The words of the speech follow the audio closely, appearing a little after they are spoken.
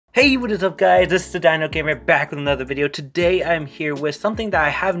Hey, what is up guys? This is the Dino Gamer back with another video. Today I'm here with something that I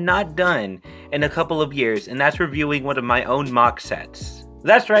have not done in a couple of years, and that's reviewing one of my own MOC sets.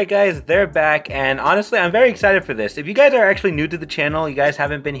 That's right guys, they're back, and honestly I'm very excited for this. If you guys are actually new to the channel, you guys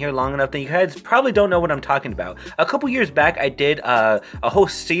haven't been here long enough, then you guys probably don't know what I'm talking about. A couple years back I did a whole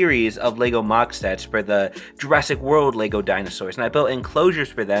series of LEGO MOC sets for the Jurassic World LEGO dinosaurs, and I built enclosures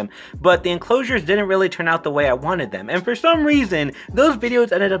for them, but the enclosures didn't really turn out the way I wanted them, and for some reason those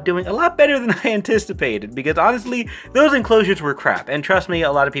videos ended up doing a lot better than I anticipated, because honestly those enclosures were crap, and trust me,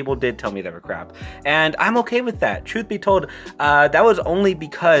 a lot of people did tell me they were crap, and I'm okay with that. Truth be told, that was only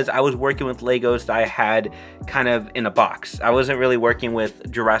because I was working with Legos that I had kind of in a box. I wasn't really working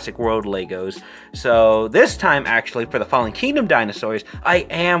with Jurassic World Legos. So this time actually for the Fallen Kingdom dinosaurs, I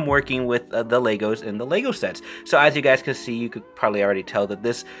am working with the Legos in the Lego sets. So as you guys can see, you could probably already tell that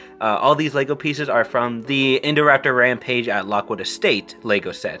this all these Lego pieces are from the Indoraptor Rampage at Lockwood Estate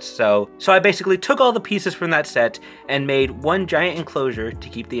Lego sets. So I basically took all the pieces from that set and made one giant enclosure to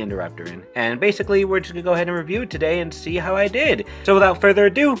keep the Indoraptor in. And basically we're just gonna go ahead and review it today and see how I did. So without further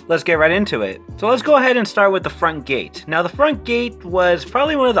ado, let's get right into it. So let's go ahead and start with the front gate. Now the front gate was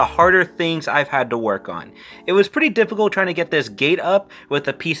probably one of the harder things I've had to work on. It was pretty difficult trying to get this gate up with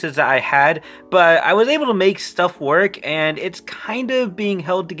the pieces that I had, but I was able to make stuff work, and it's kind of being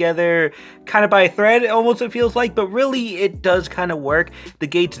held together kind of by a thread, almost it feels like, but really it does kind of work. The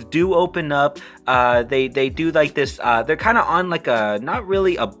gates do open up. They do like this, they're kind of on like a, not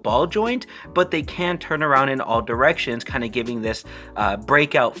really a ball joint, but they can turn around in all directions, kind of giving this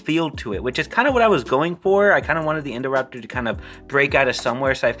breakout feel to it, which is kind of what I was going for. I kind of wanted the Indoraptor to kind of break out of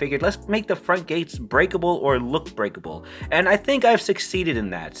somewhere, so I figured let's make the front gates breakable or look breakable, and I think I've succeeded in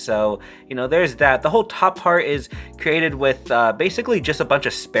that. So you know, there's that. The whole top part is created with basically just a bunch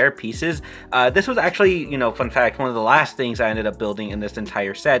of spare pieces. This was actually, you know, fun fact, one of the last things I ended up building in this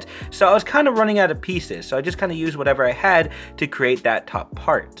entire set, so I was kind of running out of pieces, so I just kind of used whatever I had to create that top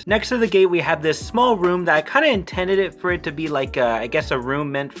part. Next to the gate we have this small room that I kind of intended it for it to be like I guess a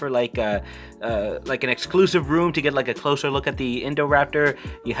room meant for like an exclusive room to get like a closer look at the Indoraptor.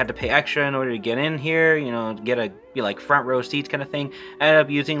 You had to pay extra in order to get in here, you know, get a like front row seats kind of thing. I ended up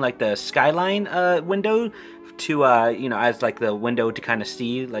using like the skyline window to you know, as like the window to kind of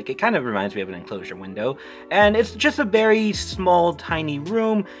see, like it kind of reminds me of an enclosure window, and it's just a very small tiny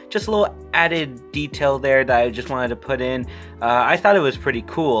room, just a little added detail there that I just wanted to put in. I thought it was pretty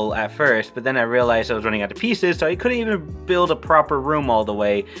cool at first, but then I realized I was running out of pieces, so I couldn't even build a proper room all the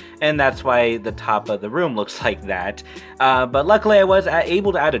way, and that's why the top of the room looks like that. But luckily I was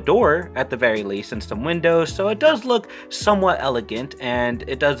able to add a door at the very least and some windows, so it does look somewhat elegant, and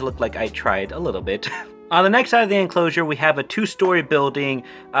it does look like I tried a little bit. On the next side of the enclosure, we have a two-story building.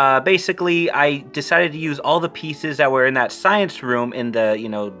 Basically, I decided to use all the pieces that were in that science room in the, you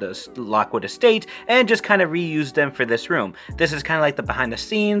know, the Lockwood Estate, and just kind of reuse them for this room. This is kind of like the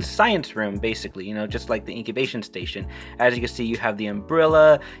behind-the-scenes science room, basically, you know, just like the incubation station. As you can see, you have the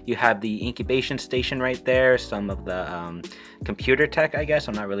umbrella, you have the incubation station right there, some of the computer tech, I guess.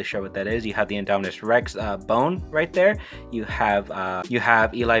 I'm not really sure what that is. You have the Indominus Rex bone right there. You have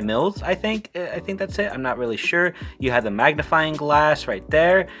Eli Mills, I think that's it. I'm not really sure. You have the magnifying glass right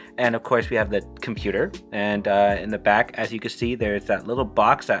there, and of course we have the computer, and in the back, as you can see, there's that little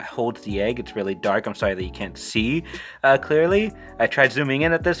box that holds the egg. It's really dark. I'm sorry that you can't see clearly. I tried zooming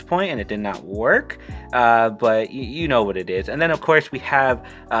in at this point and it did not work, but you know what it is. And then of course we have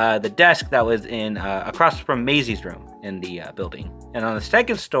the desk that was in across from Maisie's room in the building. And on the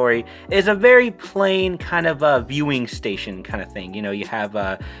second story is a very plain kind of viewing station kind of thing. You know, you have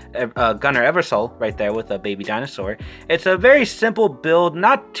Gunnar Eversole right there with a baby dinosaur. It's a very simple build,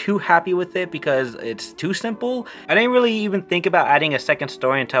 not too happy with it because it's too simple. I didn't really even think about adding a second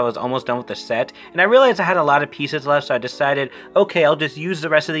story until I was almost done with the set, and I realized I had a lot of pieces left, so I decided, okay, I'll just use the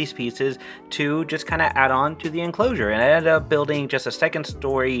rest of these pieces to just kind of add on to the enclosure, and I ended up building just a second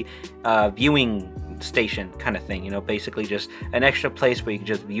story viewing station kind of thing, you know, basically just an extra place where you can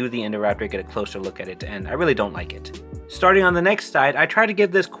just view the Indoraptor, get a closer look at it, and I really don't like it. Starting on the next side, I try to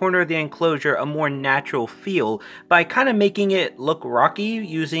give this corner of the enclosure a more natural feel by kind of making it look rocky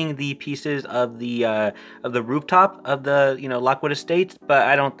using the pieces of the rooftop of the, you know, Lockwood Estates, but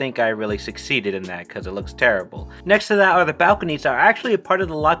I don't think I really succeeded in that because it looks terrible. Next to that are the balconies that are actually a part of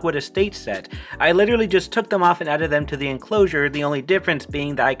the Lockwood Estate set. I literally just took them off and added them to the enclosure, the only difference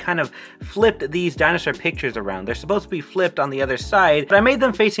being that I kind of flipped these dinosaur pictures around. They're supposed to be flipped on the other side, but I made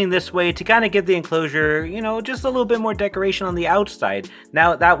them facing this way to kind of give the enclosure, you know, just a little bit more decoration on the outside.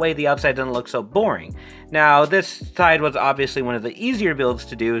 Now that way the outside doesn't look so boring. Now this side was obviously one of the easier builds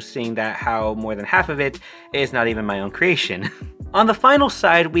to do, seeing that how more than half of it is not even my own creation. On the final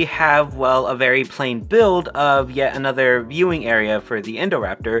side, we have, well, a very plain build of yet another viewing area for the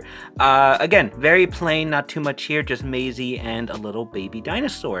Indoraptor. Again, very plain, not too much here, just Maisie and a little baby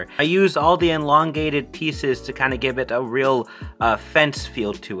dinosaur. I used all the elongated pieces to kind of give it a real fence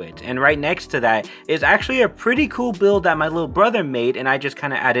feel to it. And right next to that is actually a pretty cool build that my little brother made, and I just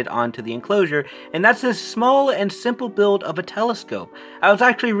kind of added on to the enclosure, and that's this small and simple build of a telescope. I was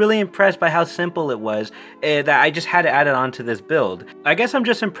actually really impressed by how simple it was, that I just had to add it on to this build. I guess I'm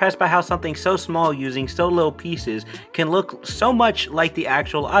just impressed by how something so small using so little pieces can look so much like the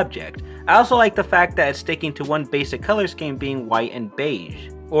actual object. I also like the fact that it's sticking to one basic color scheme, being white and beige.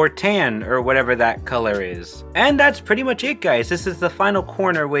 Or tan, or whatever that color is. And that's pretty much it, guys. This is the final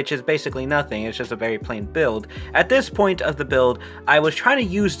corner, which is basically nothing. It's just a very plain build. At this point of the build, I was trying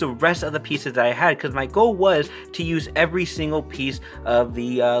to use the rest of the pieces that I had, because my goal was to use every single piece of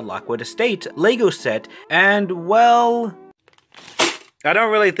the Lockwood Estate Lego set. And, well, I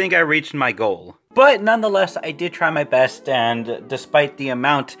don't really think I reached my goal. But nonetheless, I did try my best, and despite the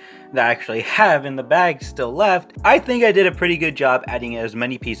amount that I actually have in the bag still left, I think I did a pretty good job adding as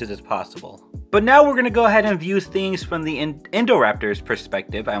many pieces as possible. But now we're going to go ahead and view things from the Indoraptor's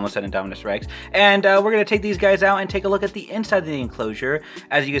perspective. I almost said Indominus Rex. And we're going to take these guys out and take a look at the inside of the enclosure.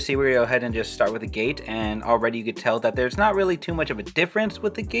 As you can see, we're going to go ahead and just start with the gate. And already you could tell that there's not really too much of a difference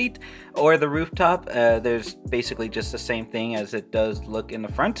with the gate or the rooftop. There's basically just the same thing as it does look in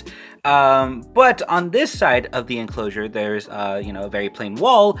the front. But on this side of the enclosure, there's you know, a very plain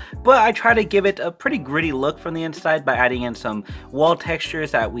wall. But I try to give it a pretty gritty look from the inside by adding in some wall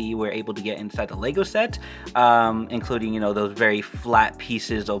textures that we were able to get inside the Lego set, including, you know, those very flat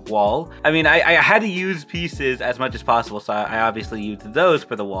pieces of wall. I mean, I had to use pieces as much as possible, so I obviously used those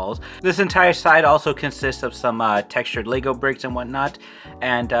for the walls. This entire side also consists of some textured Lego bricks and whatnot,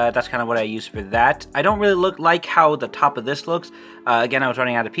 and that's kind of what I used for that. I don't really like how the top of this looks. Again, I was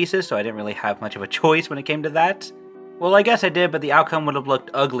running out of pieces, so I didn't really have much of a choice when it came to that. Well, I guess I did, but the outcome would have looked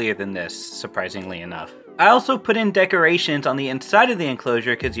uglier than this, surprisingly enough. I also put in decorations on the inside of the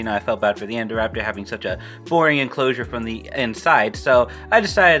enclosure because, you know, I felt bad for the Indoraptor having such a boring enclosure from the inside, so I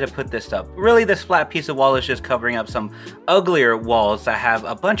decided to put this up. Really, this flat piece of wall is just covering up some uglier walls that have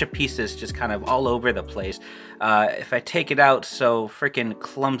a bunch of pieces just kind of all over the place. If I take it out so freaking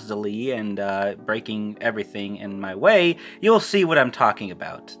clumsily and breaking everything in my way, you'll see what I'm talking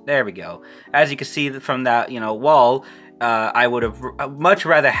about. There we go. As you can see from that, you know, wall, I would have much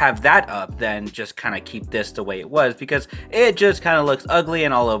rather have that up than just kind of keep this the way it was, because it just kind of looks ugly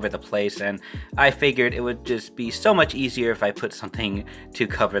and all over the place, and I figured it would just be so much easier if I put something to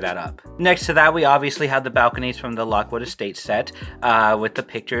cover that up. Next to that, we obviously have the balconies from the Lockwood Estate set with the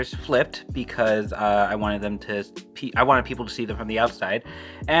pictures flipped because I wanted people to see them from the outside.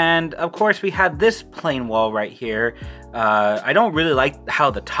 And of course, we have this plain wall right here. I don't really like how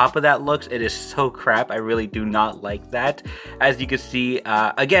the top of that looks. It is so crap. I really do not like that. As you can see,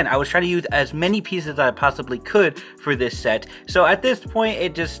 again, I was trying to use as many pieces as I possibly could for this set. So at this point,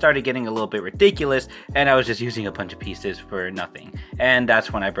 it just started getting a little bit ridiculous, and I was just using a bunch of pieces for nothing. And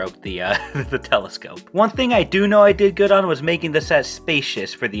that's when I broke the the telescope. One thing I do know I did good on was making the set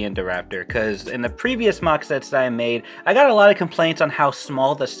spacious for the Indoraptor, because in the previous mock sets that I made, I got a lot of complaints on how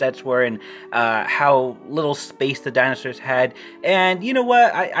small the sets were and how little space the dinosaurs had. And you know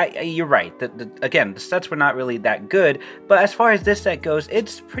what? You're right. Again, the sets were not really that good. But as far as this set goes,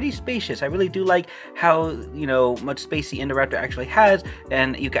 it's pretty spacious. I really do like how, you know, much space the Indoraptor actually has,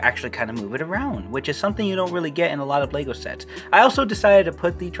 and you can actually kind of move it around, which is something you don't really get in a lot of Lego sets. I also decided to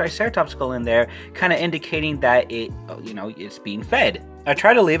put the Triceratops skull in there, kind of indicating that it, you know, it's being fed. I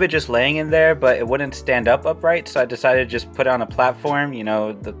tried to leave it just laying in there, but it wouldn't stand up upright, so I decided to just put it on a platform, you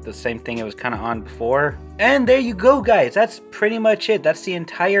know, the same thing it was kind of on before. And there you go, guys. That's pretty much it. That's the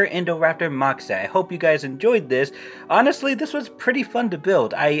entire Indoraptor mock set. I hope you guys enjoyed this. Honestly, this was pretty fun to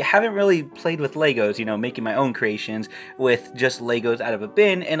build. I haven't really played with Legos, you know, making my own creations with just Legos out of a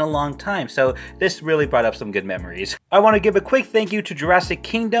bin in a long time, so this really brought up some good memories. I want to give a quick thank you to Jurassic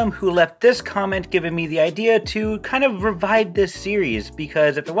Kingdom, who left this comment giving me the idea to kind of revive this series,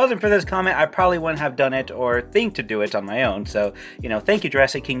 because if it wasn't for this comment, I probably wouldn't have done it or think to do it on my own. So, you know, thank you,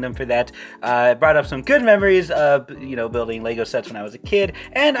 Jurassic Kingdom, for that. It brought up some good memories of, you know, building Lego sets when I was a kid,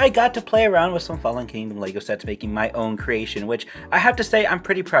 and I got to play around with some Fallen Kingdom Lego sets, making my own creation, which I have to say I'm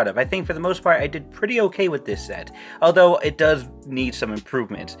pretty proud of. I think for the most part I did pretty okay with this set, although it does need some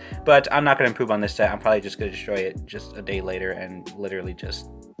improvements. But I'm not going to improve on this set. I'm probably just going to destroy it just a day later and literally just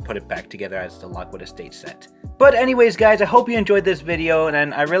put put it back together as the Lockwood Estate set. But anyways, guys, I hope you enjoyed this video,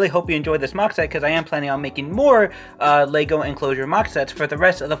 and I really hope you enjoyed this MOC set, because I am planning on making more Lego Enclosure MOC sets for the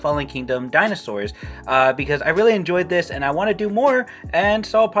rest of the Fallen Kingdom dinosaurs, because I really enjoyed this, and I want to do more, and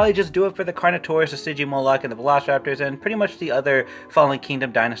so I'll probably just do it for the Carnotaurus, the Stygimoloch, and the Velociraptors, and pretty much the other Fallen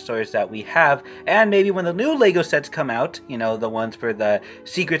Kingdom dinosaurs that we have, and maybe when the new Lego sets come out, you know, the ones for the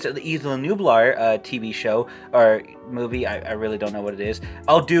Secrets of the Isla Nublar TV show, or movie, I really don't know what it is,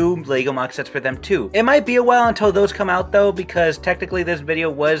 I'll do Lego MOC sets for them too. It might be a while until those come out though, because technically this video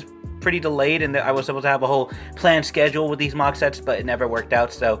was pretty delayed and I was supposed to have a whole planned schedule with these MOC sets, but it never worked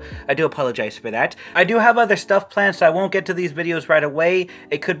out, so I do apologize for that. I do have other stuff planned, so I won't get to these videos right away.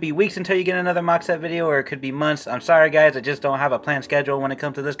 It could be weeks until you get another MOC set video, or it could be months. I'm sorry guys, I just don't have a planned schedule when it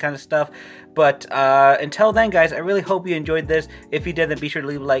comes to this kind of stuff. But until then guys, I really hope you enjoyed this. If you did, then be sure to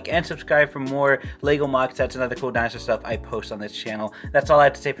leave a like and subscribe for more Lego MOC sets and other cool dinosaur stuff I post on this channel. That's all I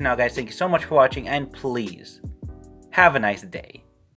have to say for now guys. Thank you so much for watching, and please have a nice day.